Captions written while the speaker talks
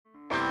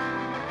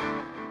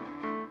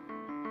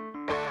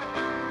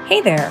Hey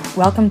there,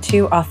 welcome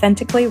to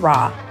Authentically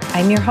Raw.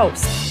 I'm your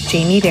host,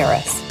 Jamie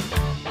Darris.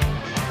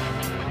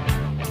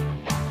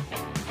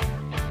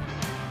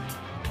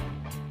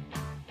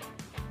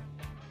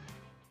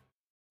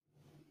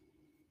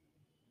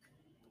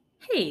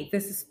 Hey,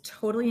 this is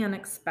totally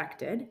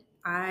unexpected.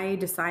 I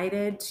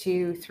decided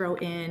to throw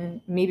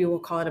in, maybe we'll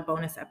call it a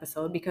bonus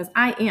episode because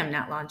I am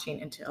not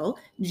launching until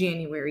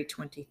January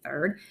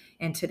 23rd,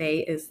 and today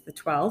is the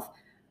 12th.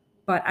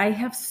 But I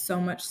have so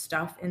much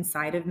stuff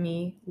inside of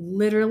me,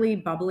 literally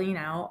bubbling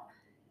out,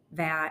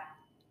 that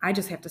I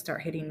just have to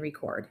start hitting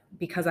record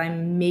because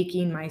I'm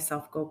making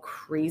myself go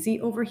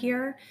crazy over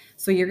here.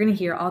 So you're going to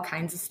hear all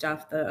kinds of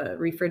stuff. The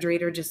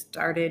refrigerator just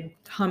started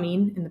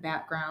humming in the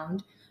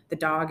background. The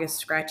dog is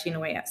scratching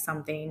away at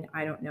something.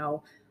 I don't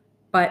know.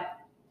 But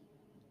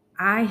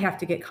I have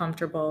to get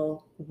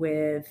comfortable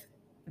with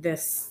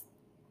this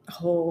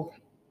whole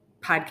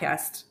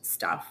podcast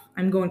stuff.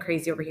 I'm going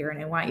crazy over here,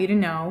 and I want you to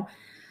know,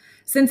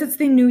 since it's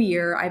the new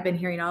year, I've been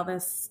hearing all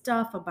this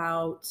stuff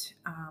about,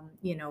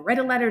 write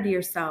a letter to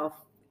yourself,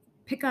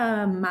 pick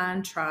a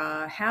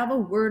mantra, have a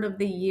word of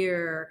the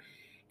year,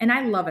 and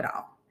I love it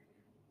all.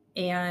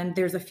 And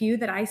there's a few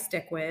that I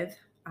stick with.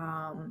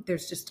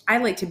 I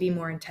like to be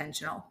more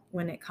intentional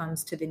when it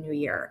comes to the new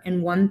year.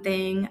 And one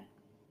thing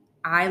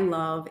I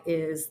love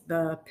is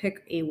the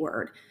pick a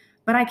word,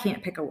 but I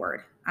can't pick a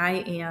word.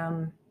 I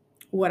am,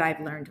 what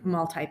I've learned,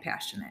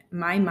 multi-passionate.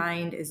 My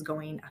mind is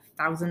going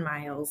 1,000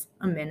 miles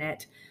a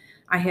minute.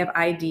 I have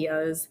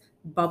ideas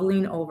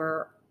bubbling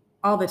over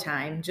all the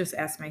time. Just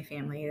ask my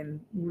family,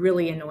 and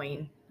really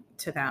annoying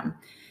to them.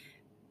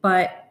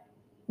 But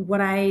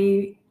what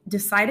I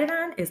decided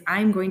on is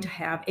I'm going to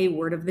have a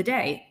word of the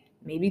day,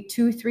 maybe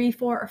 2, 3,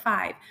 4, or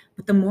 5.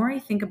 But the more I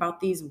think about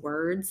these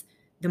words,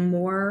 the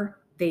more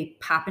they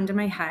pop into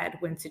my head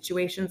when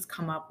situations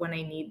come up when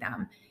I need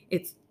them.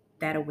 It's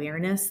that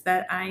awareness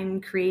that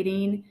I'm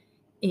creating.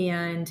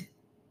 And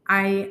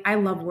I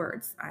love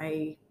words.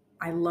 I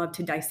love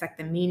to dissect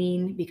the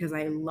meaning because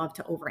I love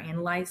to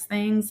overanalyze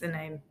things,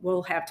 and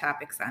we'll have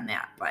topics on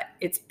that, but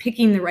it's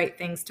picking the right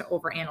things to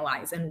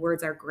overanalyze, and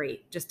words are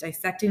great. Just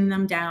dissecting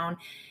them down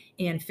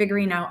and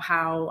figuring out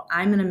how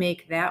I'm going to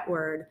make that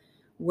word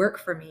work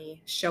for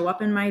me, show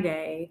up in my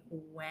day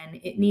when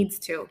it needs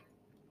to.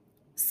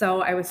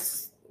 So I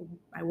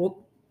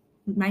woke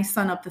my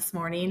son up this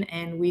morning,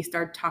 and we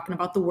started talking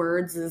about the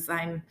words as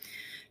I'm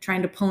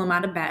trying to pull him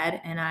out of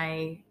bed, and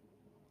I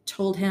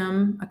told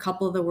him a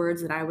couple of the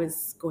words that I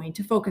was going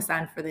to focus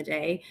on for the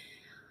day.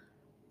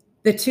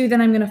 The two that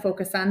I'm going to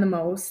focus on the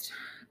most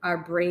are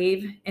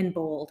brave and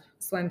bold.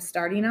 So I'm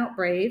starting out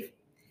brave,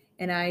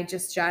 and I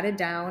just jotted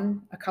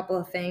down a couple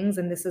of things,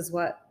 and this is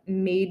what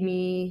made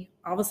me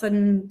all of a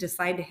sudden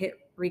decide to hit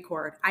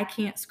record. I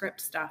can't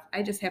script stuff.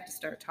 I just have to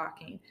start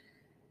talking.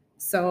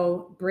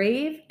 So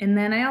brave, and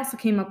then I also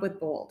came up with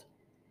bold,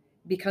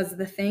 because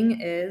the thing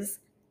is,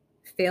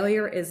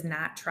 failure is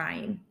not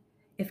trying.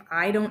 If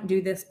I don't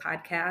do this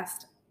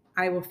podcast,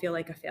 I will feel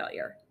like a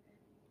failure.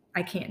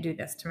 I can't do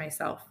this to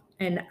myself.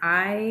 And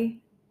I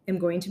am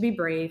going to be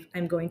brave.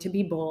 I'm going to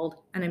be bold,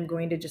 and I'm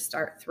going to just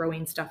start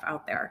throwing stuff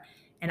out there.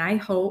 And I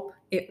hope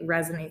it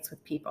resonates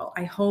with people.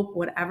 I hope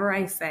whatever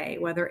I say,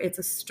 whether it's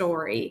a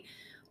story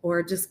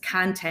or just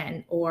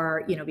content,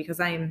 or, because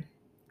I'm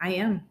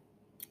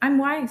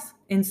wise,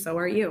 and so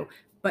are you.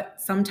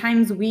 But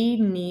sometimes we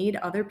need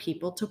other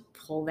people to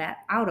pull that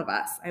out of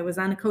us. I was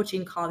on a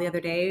coaching call the other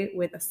day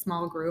with a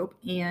small group,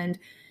 and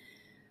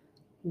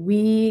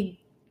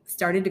we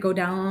started to go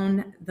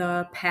down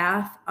the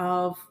path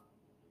of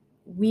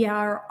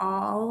we're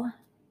all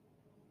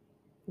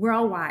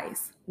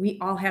wise. We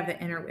all have the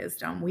inner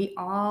wisdom. We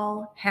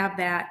all have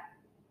that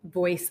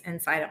voice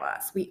inside of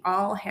us. We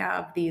all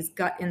have these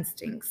gut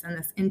instincts and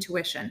this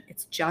intuition.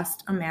 It's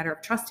just a matter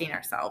of trusting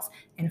ourselves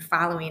and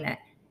following it.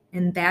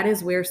 And that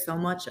is where so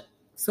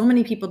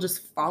many people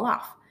just fall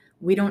off.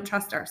 We don't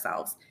trust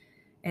ourselves.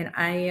 And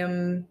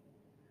I'm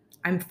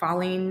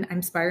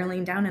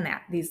spiraling down in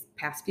that these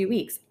past few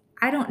weeks.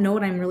 I don't know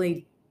what I'm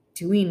really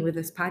doing with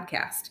this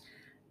podcast.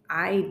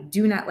 I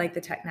do not like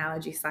the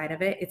technology side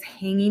of it. It's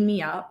hanging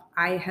me up.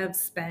 I have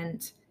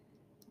spent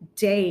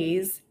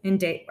that's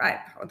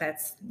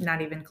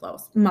not even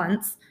close,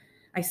 months.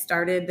 I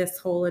started this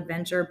whole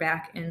adventure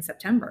back in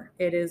September.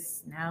 It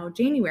is now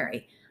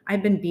January.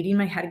 I've been beating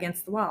my head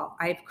against the wall.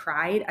 I've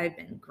cried. I've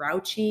been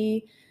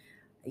grouchy.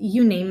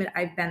 You name it,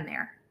 I've been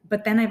there.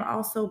 But then I've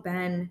also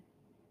been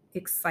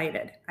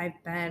excited.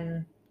 I've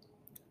been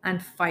on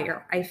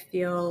fire. I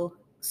feel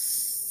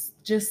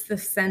just the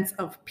sense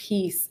of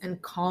peace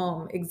and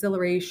calm,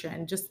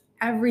 exhilaration, just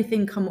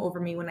everything come over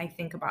me when I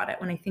think about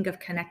it, when I think of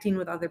connecting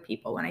with other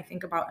people, when I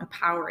think about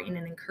empowering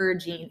and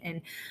encouraging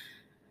and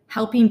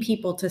helping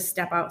people to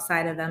step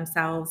outside of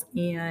themselves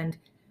and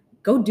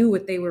go do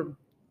what they were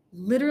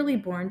literally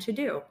born to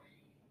do.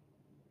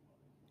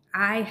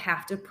 I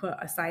have to put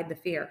aside the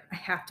fear. I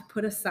have to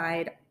put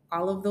aside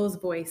all of those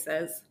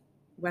voices,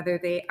 whether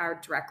they are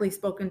directly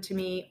spoken to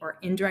me or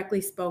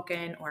indirectly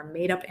spoken or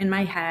made up in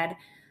my head,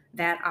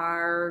 that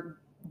are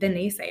the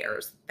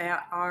naysayers,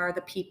 that are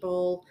the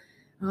people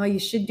oh, you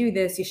should do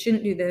this, you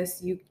shouldn't do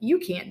this, you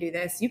can't do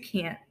this, you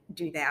can't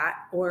do that,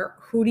 or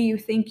who do you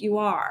think you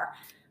are?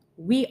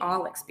 We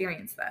all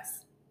experience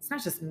this. It's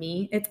not just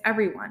me, it's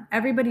everyone.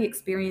 Everybody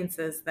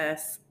experiences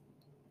this,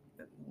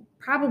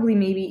 probably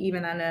maybe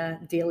even on a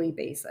daily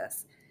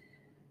basis.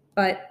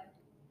 But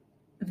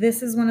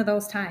this is one of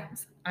those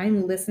times.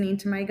 I'm listening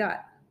to my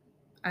gut.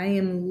 I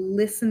am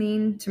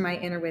listening to my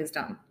inner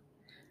wisdom.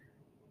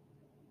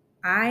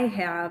 I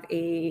have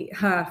a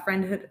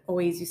friend who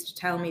always used to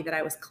tell me that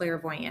I was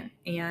clairvoyant.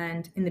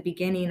 And in the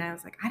beginning, I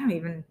was like, I don't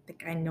even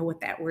think I know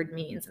what that word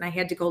means. And I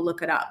had to go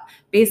look it up.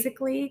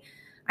 Basically,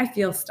 I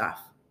feel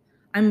stuff.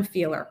 I'm a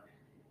feeler.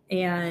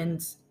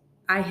 And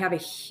I have a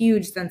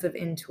huge sense of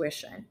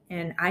intuition.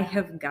 And I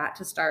have got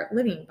to start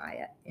living by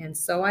it. And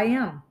so I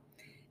am.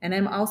 And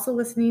I'm also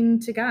listening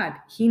to God.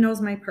 He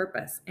knows my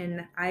purpose.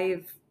 And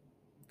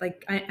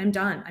I'm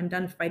done. I'm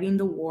done fighting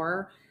the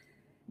war,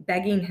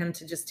 begging him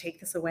to just take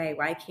this away.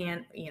 Why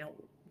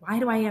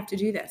do I have to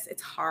do this?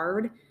 It's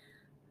hard.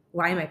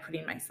 Why am I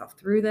putting myself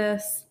through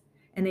this?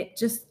 And it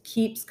just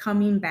keeps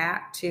coming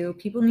back to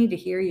people need to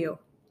hear you.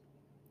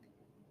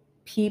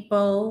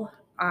 People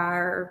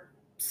are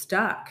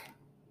stuck.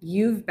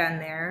 You've been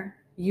there.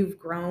 You've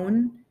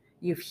grown.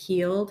 You've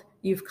healed.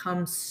 You've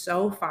come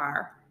so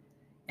far.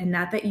 And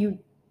not that you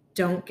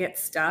don't get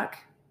stuck.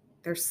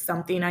 There's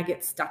something I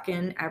get stuck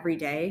in every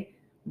day,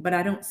 but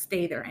I don't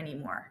stay there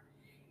anymore.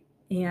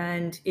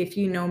 And if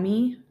you know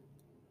me,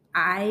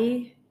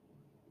 I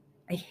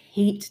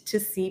hate to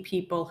see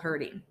people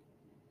hurting.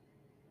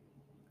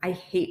 I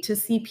hate to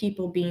see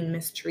people being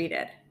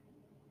mistreated.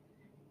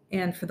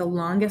 And for the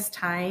longest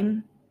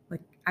time,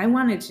 I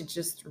wanted to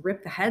just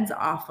rip the heads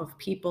off of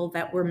people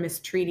that were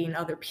mistreating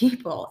other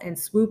people and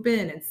swoop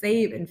in and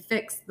save and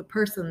fix the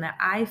person that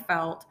I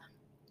felt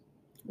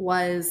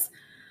was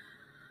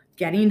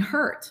getting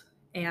hurt.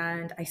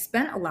 And I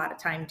spent a lot of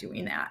time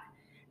doing that.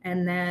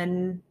 And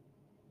then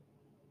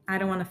I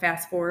don't want to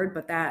fast forward,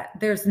 but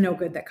there's no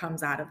good that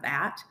comes out of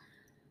that.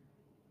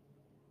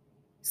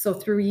 So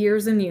through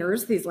years and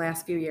years, these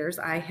last few years,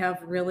 I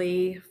have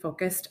really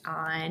focused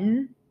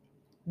on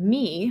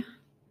me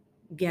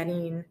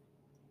getting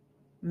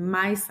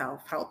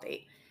myself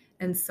healthy.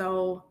 And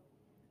so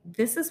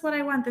this is what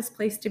I want this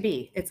place to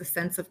be. It's a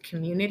sense of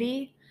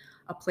community,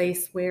 a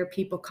place where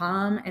people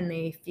come and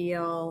they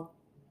feel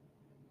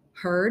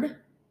heard,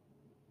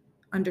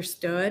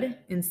 understood,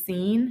 and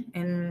seen.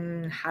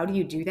 And how do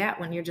you do that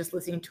when you're just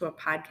listening to a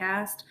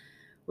podcast?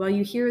 Well,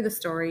 you hear the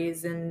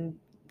stories and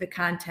the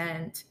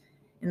content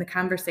and the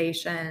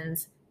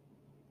conversations,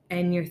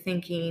 and you're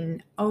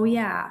thinking, oh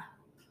yeah,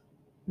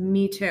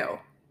 me too.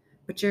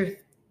 But you're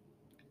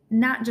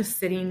not just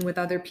sitting with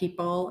other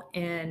people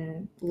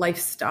in life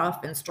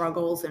stuff and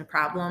struggles and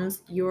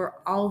problems. You're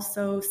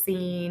also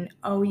seeing,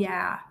 oh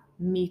yeah,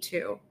 me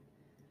too.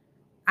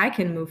 I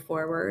can move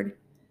forward.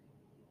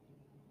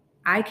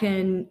 I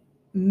can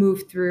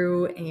move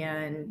through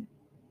and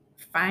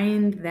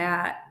find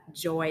that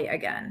joy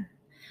again.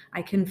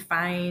 I can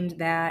find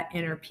that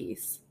inner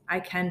peace. I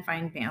can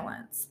find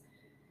balance.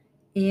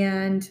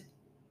 And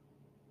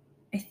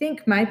I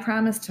think my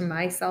promise to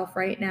myself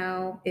right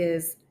now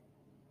is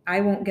I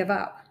won't give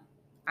up.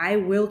 I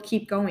will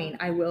keep going.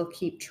 I will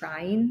keep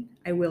trying.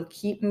 I will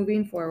keep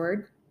moving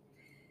forward.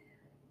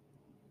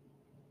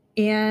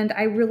 And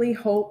I really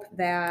hope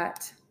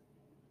that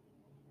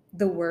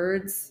the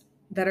words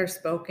that are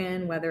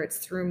spoken, whether it's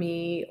through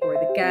me or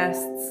the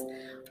guests,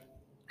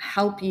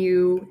 help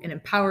you and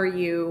empower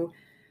you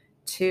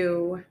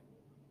to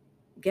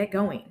get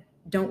going.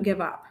 Don't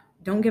give up.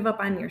 Don't give up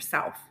on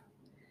yourself,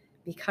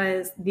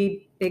 because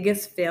the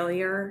biggest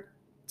failure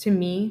to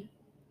me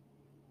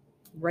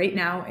right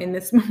now in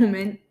this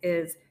moment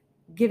is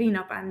giving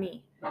up on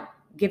me,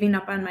 giving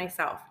up on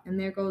myself. And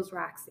there goes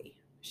Roxy.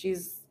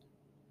 She's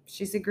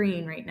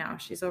agreeing right now.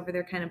 She's over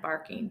there kind of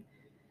barking.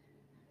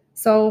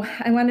 So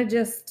I want to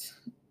just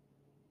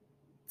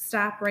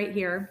stop right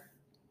here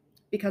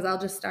because I'll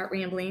just start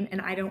rambling and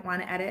I don't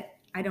want to edit.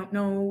 I don't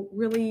know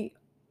really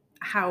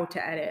how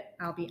to edit,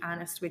 I'll be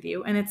honest with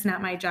you. And it's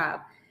not my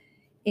job.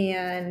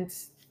 And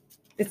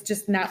it's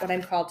just not what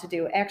I'm called to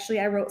do. Actually,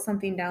 I wrote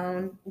something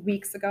down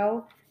weeks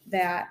ago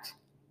that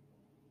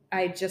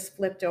I just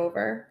flipped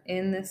over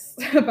in this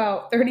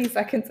about 30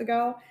 seconds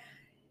ago.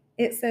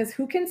 It says,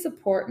 who can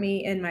support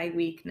me in my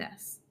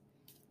weakness?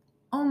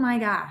 Oh my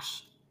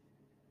gosh.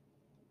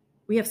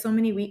 We have so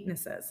many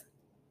weaknesses,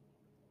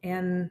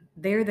 and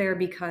they're there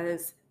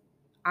because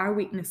our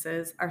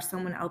weaknesses are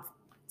someone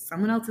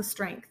else's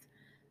strength.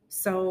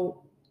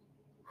 So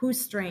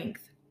whose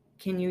strength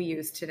can you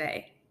use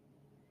today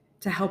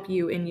to help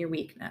you in your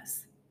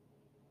weakness?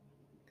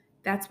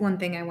 That's one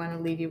thing I want to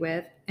leave you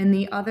with. And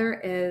the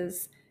other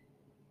is,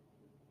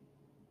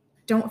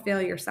 don't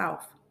fail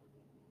yourself.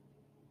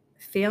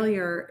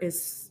 Failure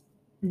is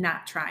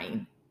not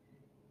trying.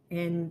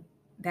 And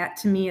that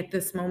to me at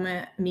this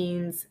moment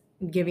means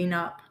giving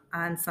up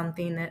on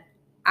something that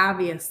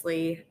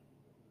obviously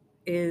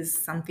this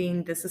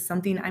is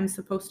something I'm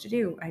supposed to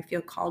do. I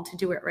feel called to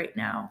do it right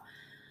now.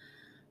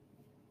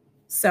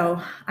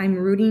 So I'm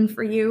rooting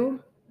for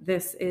you.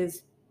 This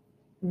is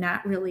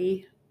not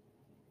really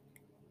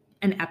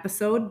an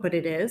episode, but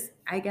it is,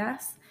 I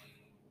guess.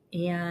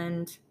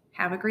 And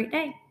have a great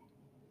day.